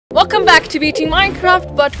Welcome back to pt2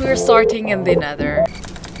 Minecraft, but we're starting in the nether.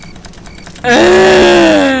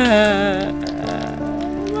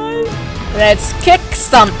 Let's kick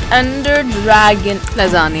some enderdragon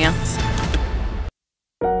lasagna.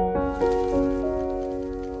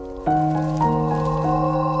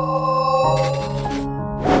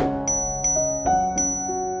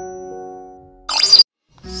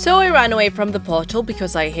 So I ran away from the portal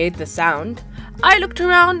because I hate the sound. I looked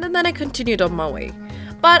around and then I continued on my way.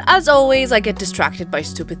 But as always, I get distracted by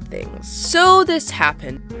stupid things. So this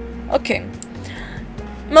happened. Okay.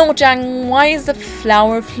 Mojang, why is the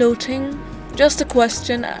flower floating? Just a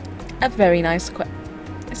question. A very nice question.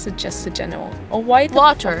 Is it just a general? Or why the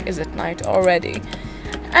water is it night already?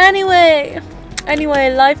 Anyway,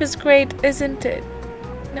 life is great, isn't it?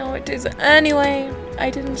 No, it isn't. Anyway, I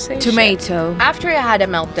didn't say tomato. Shit. After I had a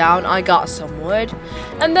meltdown, I got some wood,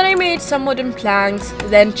 and then I made some wooden planks,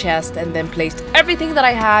 then chest, and then placed everything that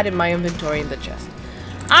I had in my inventory in the chest.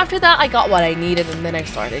 After that, I got what I needed, and then I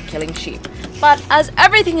started killing sheep. But as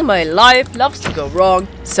everything in my life loves to go wrong,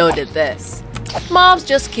 so did this. Mobs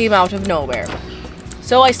just came out of nowhere.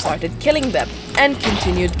 So I started killing them, and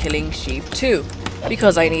continued killing sheep too,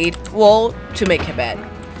 because I need wool to make a bed.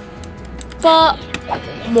 But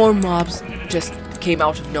more mobs just came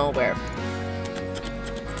out of nowhere.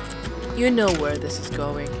 You know where this is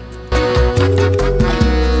going.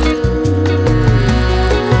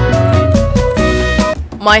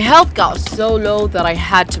 My health got so low that I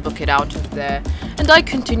had to book it out of there, and I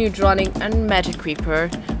continued running and met a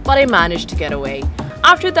creeper, but I managed to get away.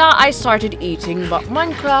 After that, I started eating, but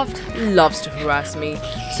Minecraft loves to harass me,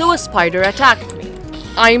 so a spider attacked me.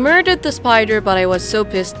 I murdered the spider, but I was so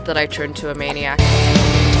pissed that I turned to a maniac.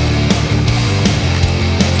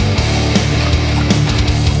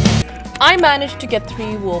 I managed to get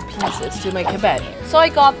 3 wool pieces to make a bed, so I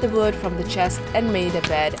got the wood from the chest and made a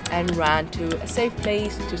bed and ran to a safe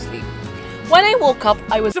place to sleep. When I woke up,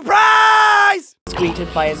 I was surprised!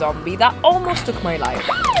 Greeted by a zombie that almost took my life,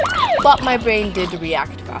 but my brain did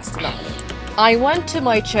react fast enough. I went to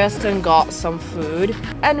my chest and got some food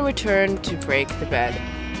and returned to break the bed.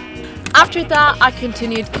 After that, I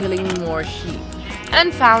continued killing more sheep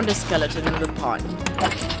and found a skeleton in the pond.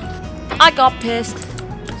 I got pissed,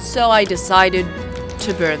 so I decided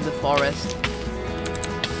to burn the forest.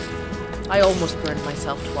 I almost burned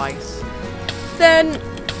myself twice. Then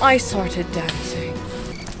I started dancing.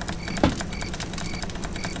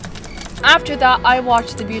 After that, I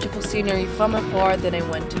watched the beautiful scenery from afar, then I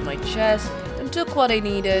went to my chest and took what I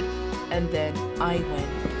needed, and then I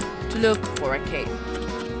went to look for a cave.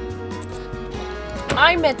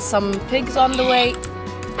 I met some pigs on the way.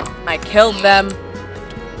 I killed them.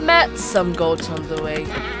 Met some goats on the way,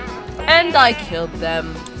 and I killed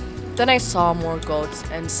them. Then I saw more goats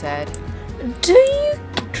and said, "Do you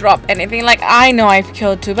drop anything? Like, I know I've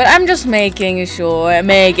killed 2, but I'm just making sure.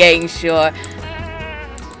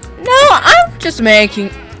 No, I'm just making...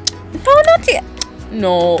 No, not yet.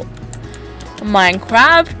 No.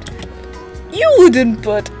 Minecraft, you wouldn't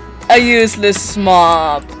put a useless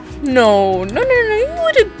mob. No, you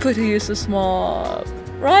wouldn't put a useless mob,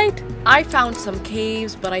 right?" I found some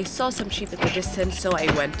caves, but I saw some sheep at the distance, so I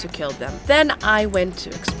went to kill them. Then I went to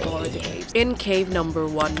explore the caves. In cave number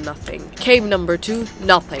 1, nothing. Cave number 2,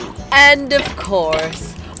 nothing. And of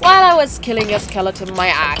course, while I was killing a skeleton, my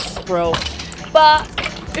axe broke. But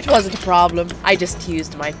it wasn't a problem. I just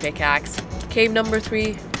used my pickaxe. Cave number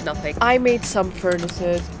 3, nothing. I made some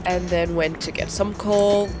furnaces and then went to get some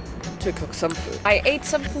coal to cook some food. I ate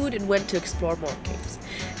some food and went to explore more caves.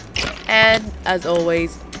 And as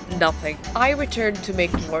always, nothing. I returned to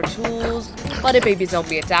make more tools, but a baby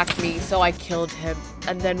zombie attacked me, so I killed him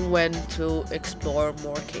and then went to explore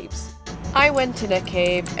more caves. I went in a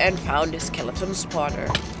cave and found a skeleton spawner.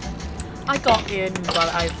 I got in,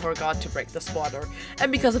 but I forgot to break the spawner,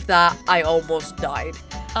 and because of that, I almost died.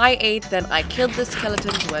 I ate, then I killed the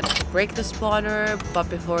skeleton, went to break the spawner, but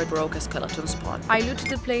before it broke, a skeleton spawned. I looted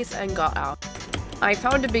the place and got out. I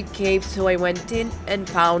found a big cave, so I went in and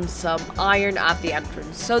found some iron at the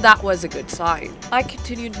entrance, so that was a good sign. I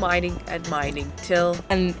continued mining and mining till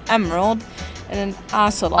an emerald and an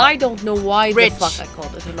ocelot. I don't know why the fuck I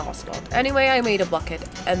called it an ocelot. Anyway, I made a bucket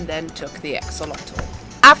and then took the axolotl.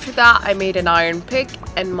 After that, I made an iron pick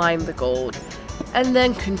and mined the gold, and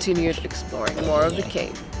then continued exploring more of the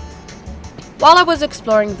cave. While I was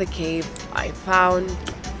exploring the cave, I found...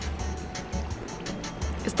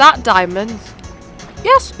 Is that diamonds?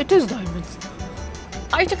 Yes, it is diamonds.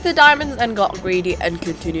 I took the diamonds and got greedy and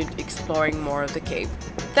continued exploring more of the cave.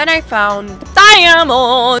 Then I found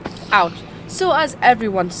diamond! Ouch. So as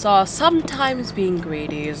everyone saw, sometimes being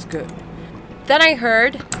greedy is good. Then I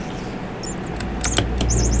heard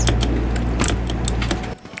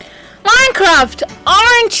Minecraft,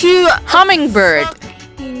 aren't you hummingbird?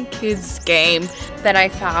 Kids game. Then I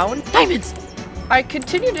found diamonds. I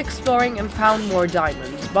continued exploring and found more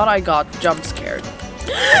diamonds, but I got jump scared.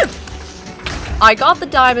 I got the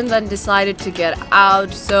diamonds and decided to get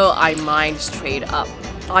out, so I mined straight up.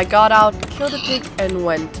 I got out, killed a pig, and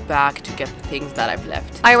went back to get the things that I've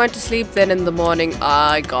left. I went to sleep, then in the morning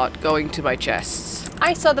I got going to my chests.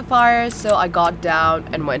 I saw the fire, so I got down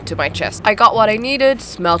and went to my chest. I got what I needed,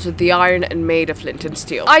 smelted the iron, and made a flint and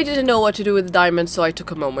steel. I didn't know what to do with the diamonds, so I took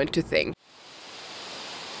a moment to think.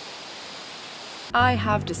 I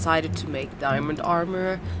have decided to make diamond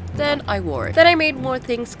armor. Then I wore it. Then I made more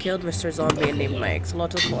things, killed Mr. Zombie and named my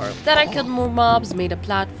axolotl core. Then I killed more mobs, made a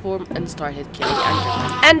platform, and started killing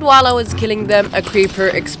endermen. And while I was killing them, a creeper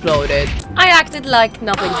exploded. I acted like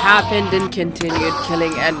nothing happened and continued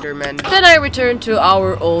killing endermen. Then I returned to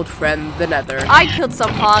our old friend, the nether. I killed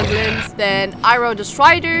some hoglins, then I rode a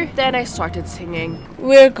strider, then I started singing.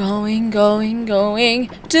 We're going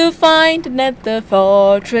to find the nether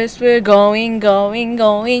fortress. We're going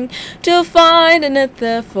to find the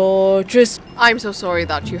nether fortress. I'm so sorry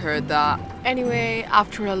that you heard that. Anyway,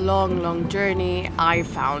 after a long journey, I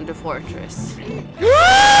found a fortress.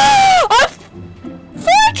 A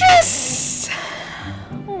fortress!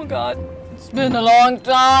 Oh god. It's been a long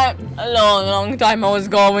time. A long time I was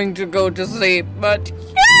going to go to sleep, but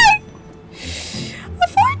yay! A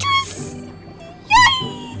fortress!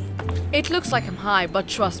 Yay! It looks like I'm high, but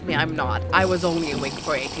trust me, I'm not. I was only awake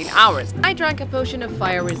for 18 hours. I drank a potion of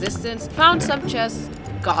fire resistance, found some chests,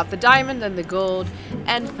 got the diamond and the gold,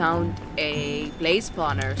 and found a blaze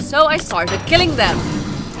spawner. So I started killing them.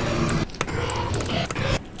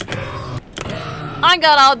 I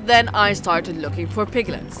got out, then I started looking for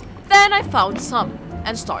piglets. Then I found some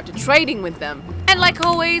and started trading with them. And like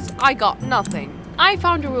always, I got nothing. I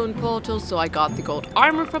found a ruined portal, so I got the gold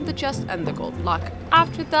armor from the chest and the gold block.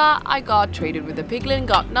 After that, I got traded with a piglin,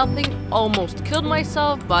 got nothing, almost killed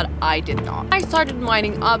myself, but I did not. I started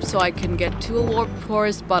mining up so I can get to a warp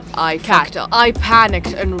forest, but I fucked up. I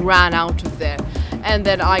panicked and ran out of there. And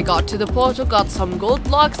then I got to the portal, got some gold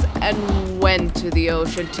blocks, and went to the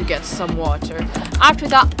ocean to get some water. After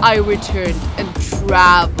that, I returned and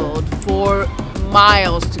traveled 4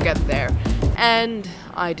 miles to get there. And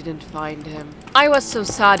I didn't find him. I was so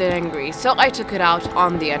sad and angry, so I took it out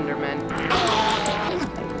on the enderman.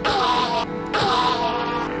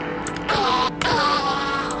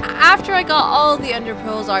 After I got all the ender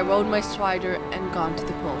pearls, I rode my strider and gone to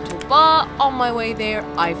the portal. But on my way there,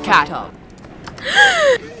 I fucked up.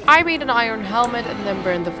 I made an iron helmet and then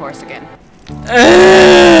burned the forest again.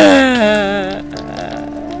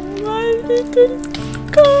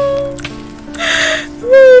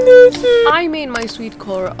 I made my sweet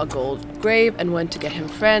Coral a gold grave and went to get him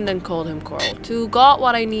friend and called him Coral 2, got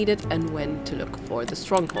what I needed and went to look for the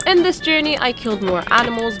stronghold. In this journey I killed more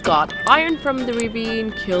animals, got iron from the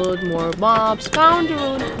ravine, killed more mobs, found a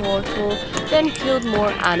ruined portal, then killed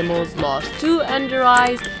more animals, lost 2 ender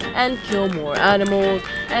eyes and killed more animals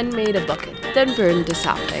and made a bucket, then burned the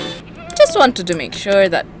sapling. Just wanted to make sure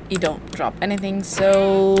that you don't drop anything,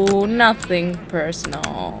 so nothing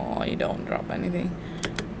personal. You don't drop anything.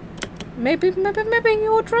 Maybe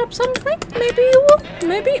you will drop something. Maybe you will.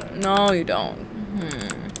 Maybe. No, you don't.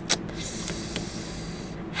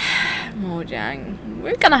 Mojang,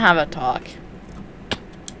 we're gonna have a talk.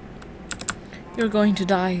 You're going to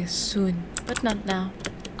die soon, but not now.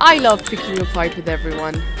 I love picking a fight with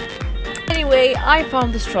everyone. Anyway, I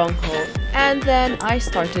found the stronghold, and then I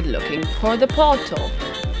started looking for the portal.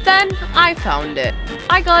 Then I found it.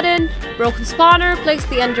 I got in, broke the spawner, placed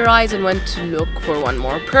the ender eyes, and went to look for one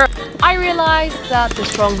more pearl. I realized that the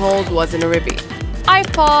stronghold was in a ravine. I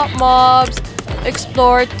fought mobs,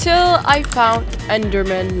 explored till I found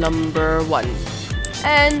enderman number 1.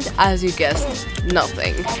 And as you guessed,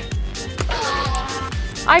 nothing.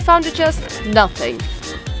 I found a chest, nothing.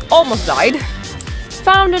 Almost died.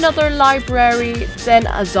 Found another library, then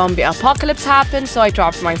a zombie apocalypse happened, so I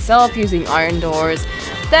trapped myself using iron doors,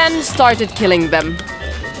 then started killing them.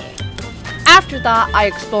 After that, I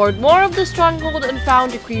explored more of the stronghold and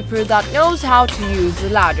found a creeper that knows how to use the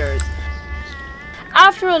ladders.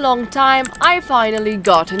 After a long time, I finally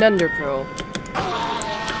got an ender pearl.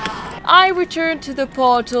 I returned to the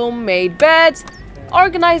portal, made beds,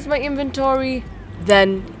 organized my inventory,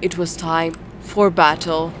 then it was time for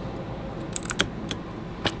battle.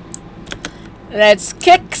 Let's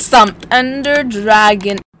kick some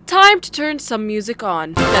enderdragon. Time to turn some music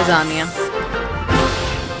on. Lasagna.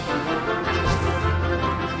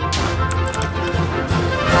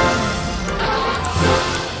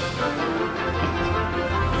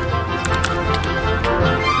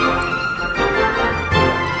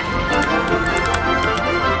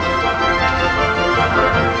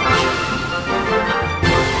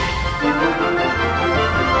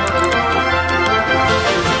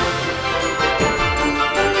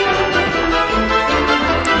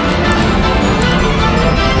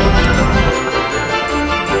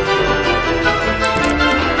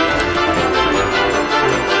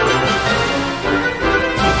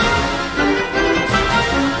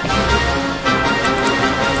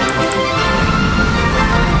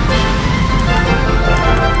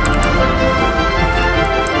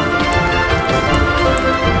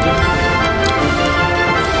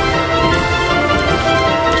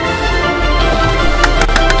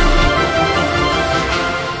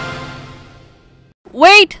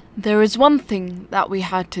 There is one thing that we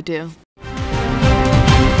had to do.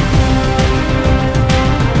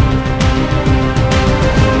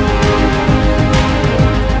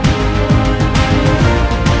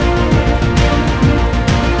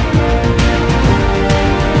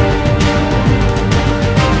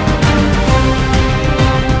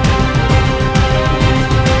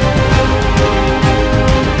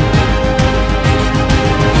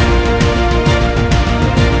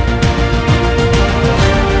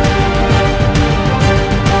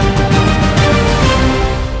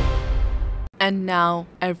 And now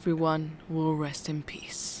everyone will rest in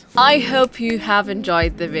peace. I hope you have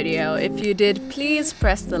enjoyed the video. If you did, please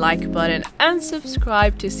press the like button and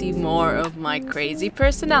subscribe to see more of my crazy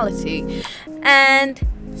personality. And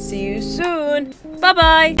see you soon.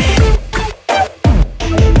 Bye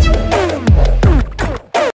bye.